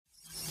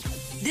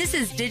This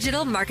is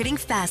Digital Marketing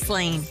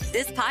Fastlane.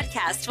 This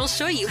podcast will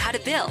show you how to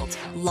build,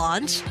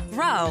 launch,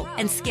 grow,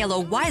 and scale a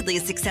widely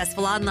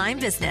successful online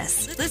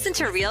business. Listen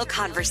to real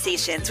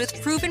conversations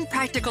with proven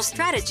practical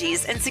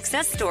strategies and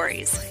success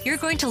stories. You're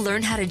going to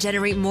learn how to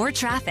generate more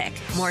traffic,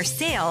 more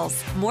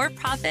sales, more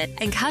profit,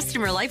 and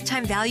customer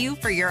lifetime value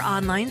for your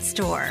online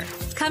store.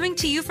 Coming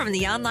to you from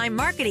the online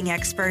marketing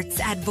experts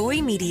at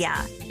Voy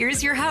Media,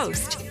 here's your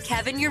host,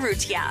 Kevin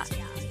Urrutia.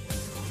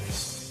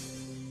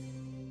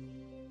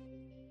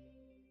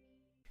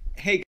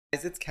 Hey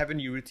guys, it's Kevin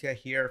Urrutia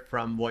here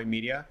from Voy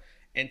Media,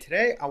 and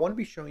today I want to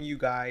be showing you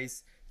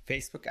guys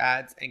Facebook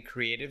ads and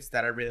creatives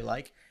that I really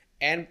like,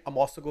 and I'm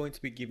also going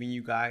to be giving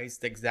you guys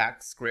the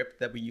exact script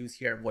that we use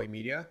here at Voy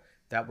Media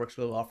that works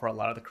really well for a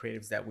lot of the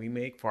creatives that we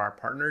make for our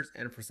partners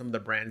and for some of the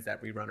brands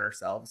that we run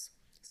ourselves.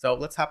 So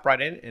let's hop right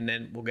in and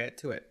then we'll get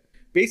to it.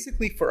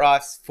 Basically for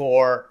us,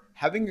 for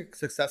having a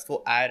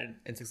successful ad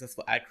and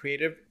successful ad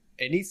creative,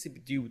 it needs to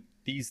do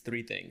these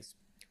three things.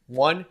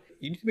 One,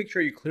 you need to make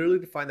sure you clearly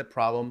define the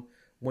problem.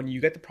 When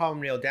you get the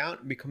problem nailed down,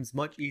 it becomes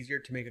much easier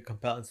to make a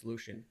compelling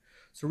solution.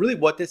 So really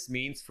what this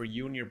means for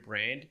you and your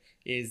brand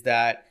is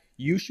that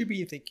you should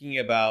be thinking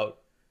about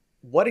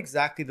what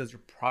exactly does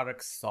your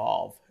product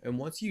solve? And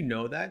once you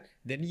know that,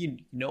 then you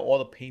know all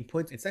the pain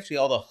points. It's actually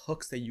all the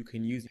hooks that you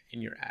can use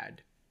in your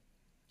ad.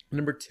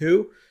 Number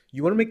two,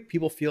 you want to make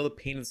people feel the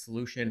pain of the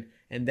solution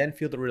and then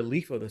feel the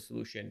relief of the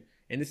solution.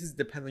 And this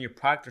depends on your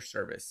product or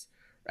service.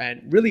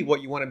 And really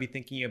what you want to be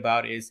thinking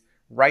about is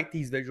write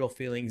these visual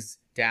feelings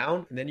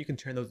down, and then you can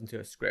turn those into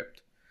a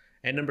script.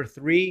 And number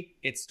three,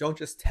 it's don't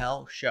just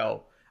tell,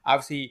 show.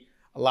 Obviously,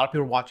 a lot of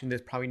people watching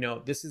this probably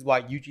know this is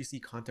why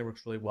UGC content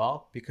works really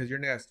well, because you're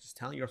not just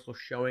telling, you're also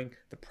showing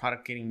the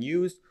product getting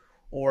used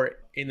or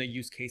in the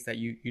use case that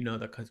you know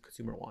the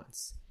consumer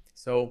wants.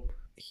 So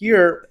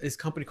here is a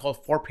company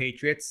called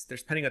 4Patriots. They're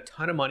spending a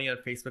ton of money on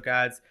Facebook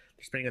ads.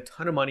 They're spending a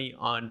ton of money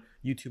on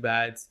YouTube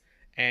ads,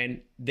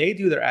 and they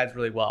do their ads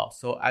really well.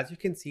 So as you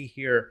can see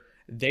here,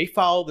 they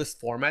follow this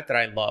format that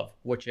I love,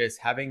 which is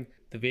having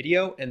the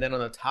video, and then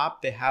on the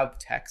top, they have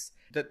text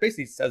that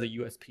basically says a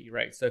USP,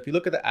 right? So if you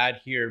look at the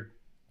ad here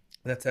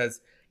that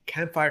says,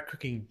 campfire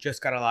cooking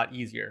just got a lot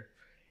easier.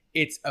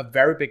 It's a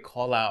very big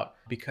call out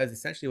because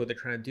essentially what they're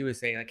trying to do is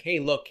saying like, hey,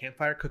 look,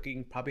 campfire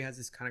cooking probably has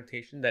this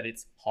connotation that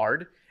it's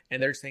hard.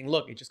 And they're saying,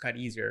 look, it just got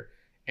easier.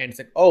 And it's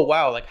like, oh,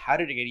 wow, like how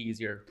did it get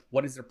easier?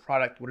 What is their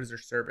product? What is their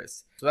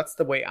service? So that's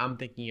the way I'm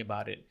thinking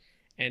about it.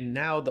 And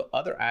now the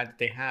other ad that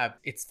they have,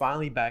 it's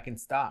finally back in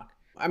stock.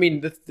 I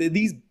mean,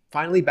 these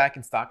finally back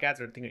in stock ads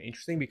are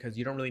interesting because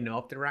you don't really know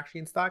if they're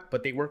actually in stock,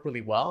 but they work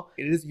really well.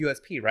 It is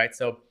USP, right?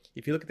 So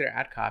if you look at their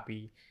ad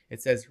copy,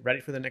 it says ready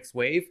for the next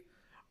wave.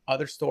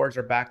 Other stores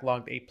are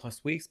backlogged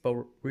 8+ weeks, but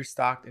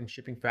restocked and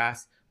shipping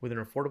fast with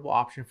an affordable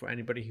option for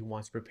anybody who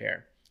wants to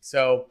prepare.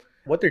 So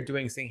what they're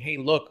doing is saying, hey,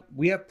 look,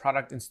 we have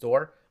product in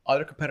store.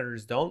 Other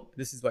competitors don't.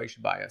 This is why you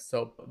should buy us.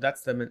 So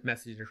that's the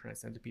message they're trying to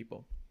send to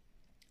people.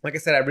 Like I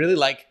said, I really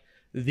like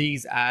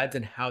these ads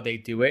and how they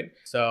do it.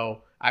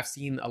 So I've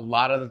seen a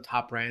lot of the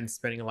top brands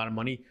spending a lot of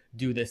money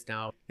do this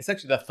now.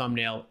 Essentially, the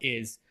thumbnail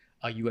is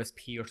a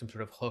USP or some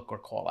sort of hook or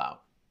call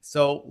out.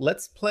 So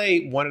let's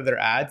play one of their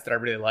ads that I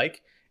really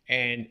like.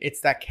 And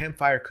it's that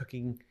campfire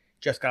cooking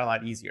just got a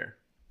lot easier.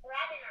 We're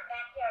out in our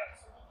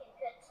backyard so we can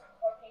cook some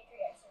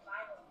 4Patriot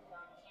survival food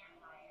on the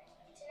campfire.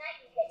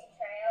 Tonight you get to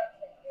try out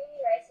the creamy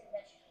rice and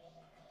vegetables.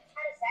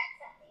 How does that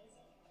sound,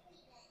 Daisy?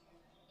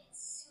 It's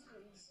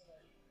super easy.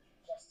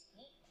 Just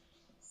heat,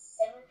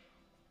 simmer,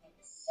 and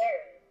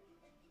serve.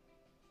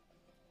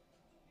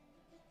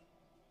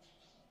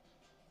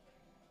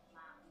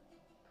 Wow,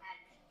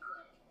 that's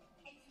good.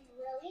 It's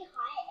really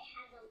hot. It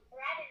has a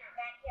rat in our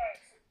backyard.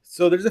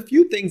 So there's a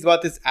few things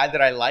about this ad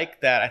that I like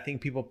that I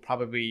think people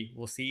probably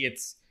will see.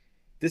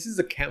 This is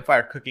a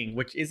campfire cooking,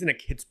 which isn't a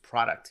kid's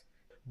product,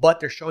 but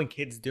they're showing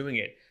kids doing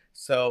it.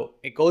 So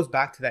it goes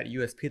back to that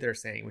USP they're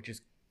saying, which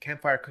is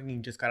campfire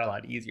cooking just got a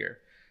lot easier.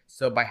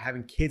 So by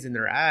having kids in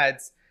their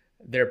ads,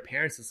 their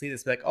parents will see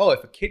this, be like, oh,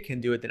 if a kid can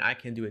do it, then I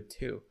can do it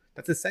too.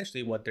 That's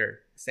essentially what they're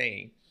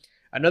saying.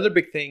 Another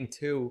big thing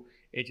too,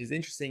 which is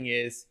interesting,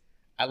 is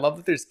I love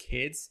that there's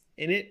kids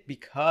in it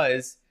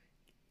because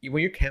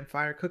when you're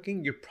campfire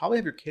cooking, you probably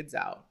have your kids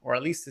out, or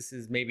at least this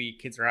is maybe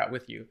kids are out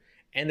with you,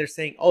 and they're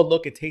saying, oh,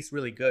 look, it tastes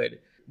really good.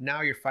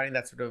 Now you're fighting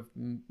that sort of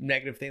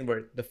negative thing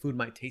where the food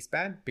might taste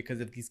bad,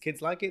 because if these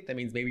kids like it, that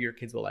means maybe your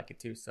kids will like it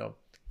too. So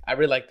I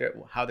really like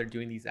how they're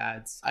doing these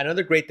ads.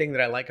 Another great thing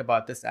that I like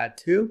about this ad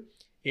too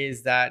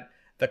is that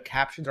the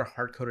captions are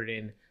hard-coded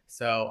in.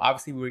 So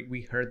obviously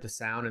we heard the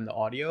sound and the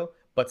audio,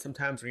 but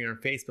sometimes when you're on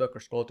Facebook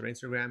or scroll through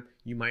Instagram,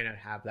 you might not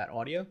have that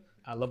audio.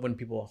 I love when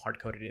people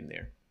hard-code it in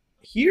there.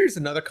 Here's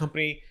another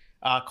company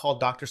called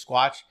Dr.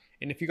 Squatch.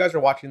 And if you guys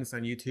are watching this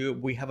on YouTube,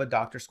 we have a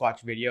Dr.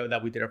 Squatch video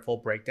that we did a full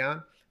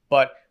breakdown.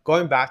 But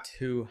going back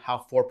to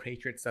how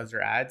 4Patriots does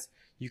their ads,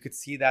 you could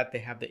see that they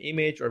have the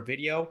image or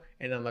video,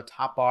 and then on the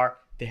top bar,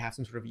 they have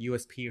some sort of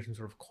USP or some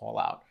sort of call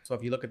out. So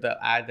if you look at the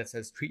ad that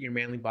says treat your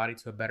manly body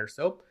to a better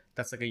soap,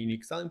 that's like a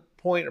unique selling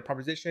point or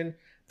proposition.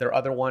 Their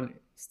other one,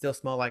 still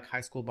smell like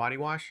high school body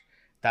wash.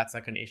 that's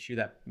like an issue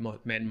that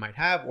most men might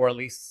have, or at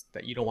least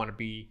that you don't want to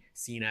be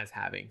seen as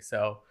having.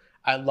 So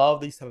I love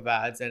these type of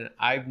ads, and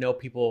I know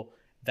people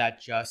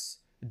that just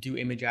do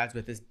image ads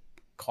with this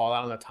call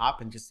out on the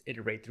top and just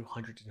iterate through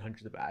hundreds and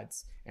hundreds of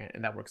ads,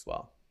 and that works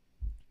well.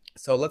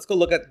 So let's go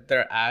look at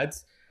their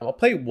ads. I'll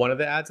play one of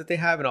the ads that they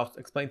have, and I'll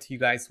explain to you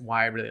guys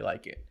why I really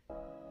like it.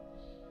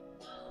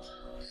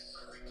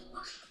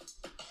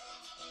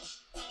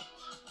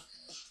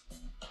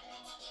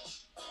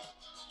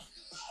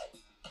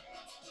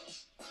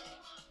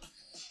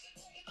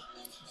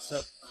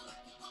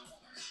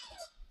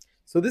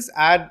 So this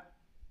ad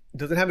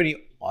doesn't have any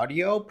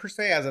audio per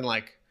se, as in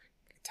like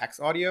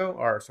text audio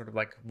or sort of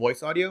like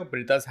voice audio, but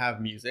it does have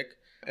music.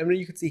 And then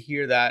you can see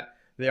here that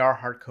they are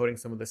hard coding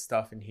some of this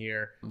stuff in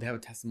here. They have a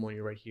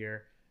testimonial right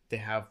here. They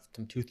have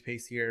some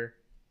toothpaste here,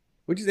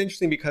 which is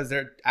interesting because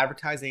they're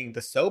advertising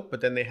the soap, but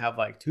then they have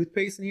like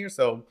toothpaste in here.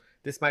 So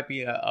this might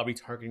be a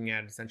retargeting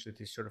ad essentially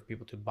to sort of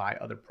people to buy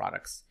other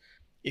products.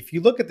 If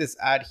you look at this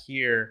ad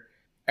here,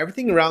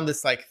 everything around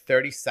this like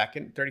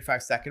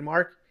 35 second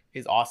mark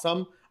is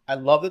awesome. I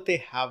love that they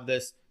have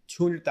this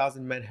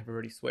 200,000 men have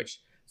already switched.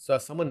 So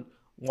as someone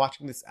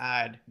watching this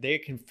ad, they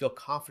can feel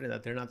confident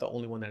that they're not the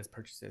only one that has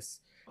purchased this.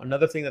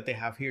 Another thing that they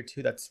have here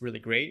too that's really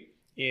great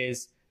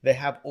is they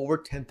have over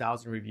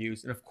 10,000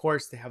 reviews. And of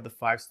course they have the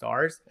 5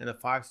 stars, and the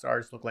 5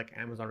 stars look like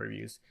Amazon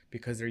reviews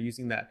because they're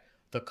using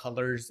the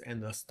colors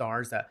and the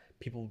stars that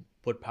people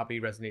would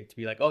probably resonate to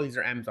be like, oh, these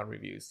are Amazon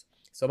reviews.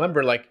 So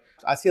remember, like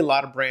I see a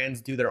lot of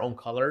brands do their own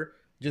color.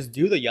 Just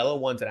do the yellow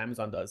ones that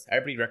Amazon does.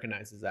 Everybody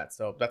recognizes that.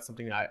 So that's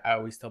something I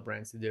always tell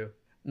brands to do.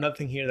 Another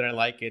thing here that I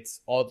like,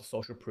 it's all the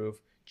social proof.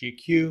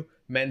 GQ,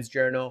 Men's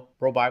Journal,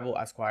 Bro Bible,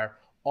 Esquire,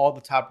 all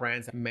the top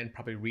brands that men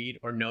probably read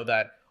or know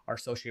that are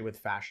associated with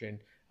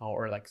fashion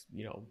or like,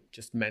 you know,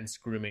 just men's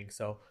grooming.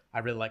 So I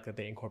really like that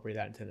they incorporate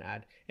that into an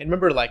ad. And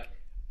remember, like,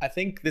 I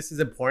think this is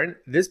important.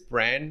 This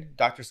brand,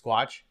 Dr.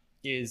 Squatch,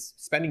 is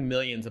spending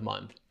millions a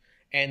month,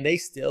 and they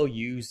still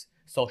use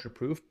social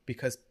proof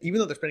because even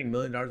though they're spending $1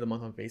 million a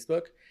month on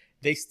Facebook,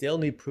 they still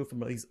need proof from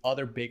these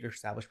other bigger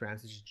established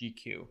brands such as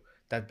GQ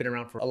that have been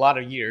around for a lot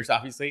of years,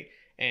 obviously,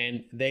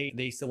 and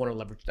they still want to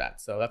leverage that.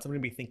 So that's something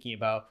to be thinking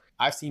about.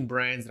 I've seen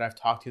brands that I've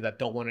talked to that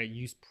don't want to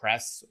use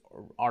press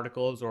or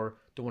articles or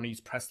don't want to use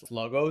press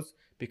logos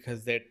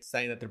because they're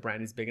saying that their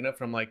brand is big enough.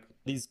 And I'm like,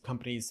 these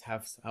companies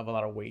have a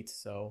lot of weight,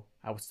 so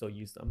I would still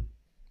use them.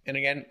 And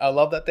again, I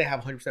love that they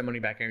have 100% money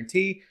back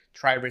guarantee.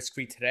 Try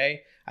risk-free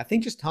today. I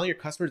think just telling your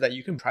customers that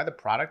you can try the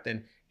product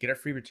and get a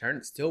free return,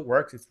 it still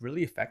works. It's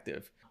really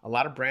effective. A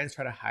lot of brands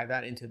try to hide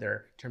that into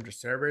their terms of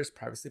service,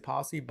 privacy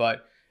policy,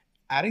 but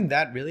adding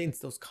that really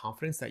instills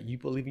confidence that you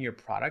believe in your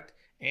product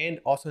and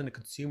also in the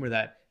consumer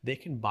that they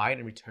can buy it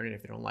and return it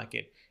if they don't like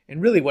it. And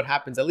really what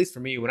happens, at least for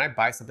me, when I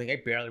buy something, I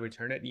barely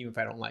return it even if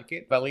I don't like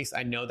it. But at least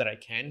I know that I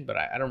can, but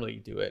I don't really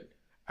do it.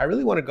 I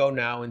really want to go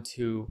now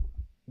into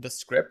the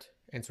script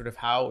and sort of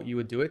how you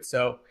would do it.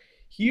 So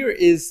here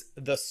is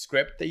the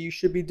script that you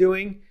should be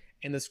doing.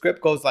 And the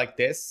script goes like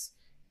this.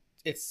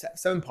 It's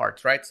 7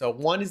 parts, right? So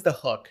 1 is the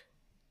hook,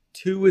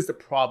 2 is the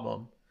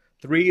problem,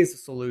 3 is the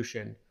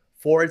solution,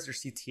 4 is your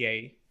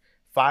CTA,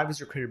 5 is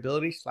your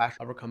credibility /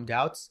 overcome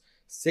doubts,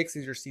 6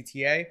 is your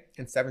CTA,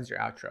 and 7 is your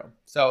outro.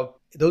 So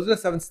those are the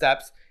 7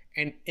 steps.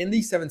 And in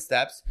these 7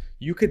 steps,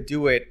 you could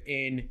do it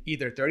in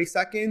either 30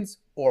 seconds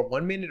or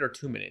 1 minute or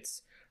 2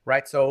 minutes,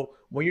 right? So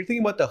when you're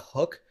thinking about the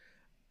hook,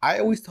 I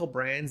always tell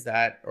brands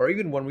that, or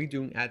even when we're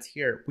doing ads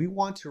here, we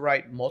want to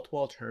write multiple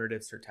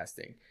alternatives for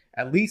testing.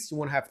 At least you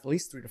want to have at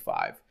least 3 to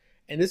 5.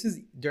 And this is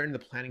during the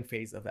planning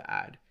phase of the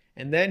ad.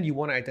 And then you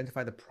want to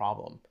identify the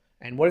problem.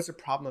 And what is the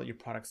problem that your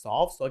product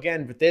solves? So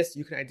again, with this,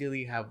 you can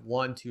ideally have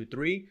 1, 2,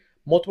 3.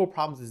 Multiple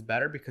problems is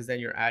better because then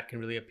your ad can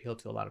really appeal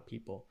to a lot of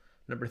people.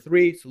 Number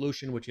 3,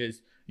 solution, which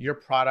is your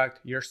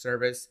product, your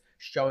service,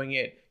 showing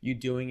it, you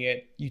doing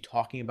it, you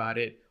talking about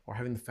it, or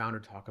having the founder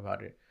talk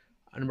about it.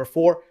 Number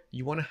 4,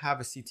 you want to have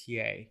a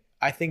CTA.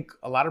 I think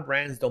a lot of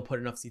brands don't put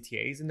enough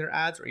CTAs in their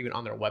ads or even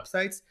on their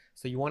websites.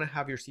 So you want to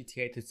have your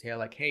CTA to say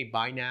like, hey,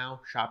 buy now,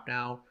 shop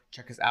now,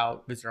 check us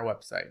out, visit our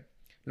website.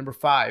 Number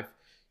 5,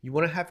 you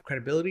want to have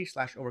credibility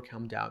 /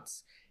 overcome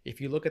doubts. If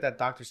you look at that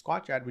Dr.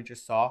 Squatch ad we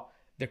just saw,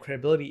 the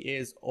credibility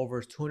is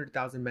over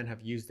 200,000 men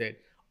have used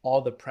it, all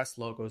the press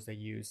logos they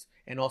use,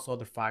 and also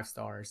the 5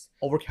 stars.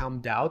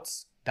 Overcome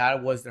doubts,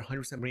 that was their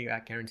 100% money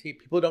back guarantee.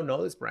 People don't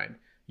know this brand.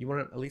 You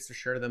want to at least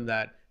assure them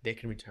that they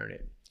can return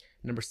it.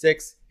 Number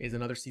 6 is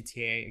another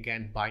CTA.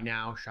 Again, buy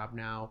now, shop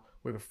now.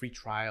 We have a free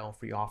trial,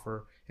 free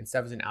offer, and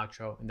 7 is an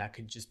outro. And that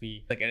could just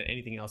be like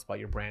anything else about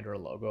your brand or a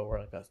logo or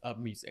like a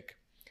music.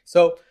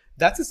 So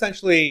that's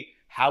essentially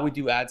how we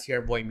do ads here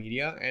at Voy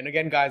Media. And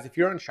again, guys, if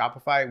you're on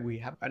Shopify, we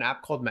have an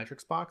app called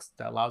Metrics Box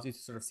that allows you to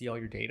sort of see all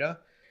your data.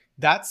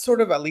 That's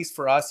sort of, at least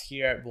for us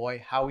here at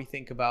Voy, how we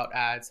think about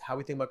ads, how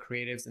we think about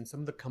creatives, and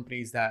some of the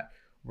companies that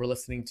we're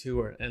listening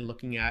to and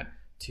looking at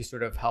to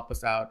sort of help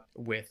us out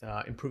with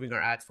improving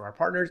our ads for our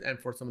partners and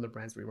for some of the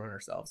brands we run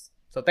ourselves.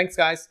 So thanks,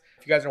 guys.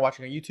 If you guys are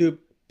watching on YouTube,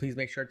 please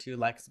make sure to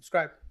like and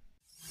subscribe.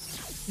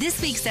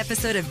 This week's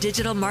episode of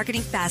Digital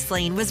Marketing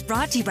Fastlane was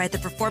brought to you by the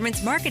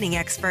performance marketing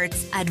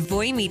experts at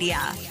Voy Media.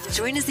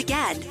 Join us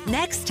again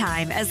next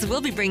time as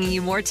we'll be bringing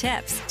you more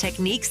tips,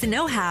 techniques, and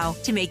know-how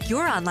to make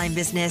your online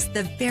business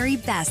the very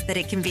best that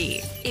it can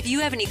be. If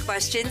you have any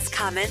questions,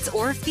 comments,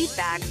 or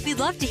feedback, we'd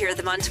love to hear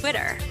them on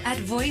Twitter at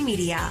Voy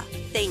Media.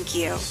 Thank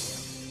you.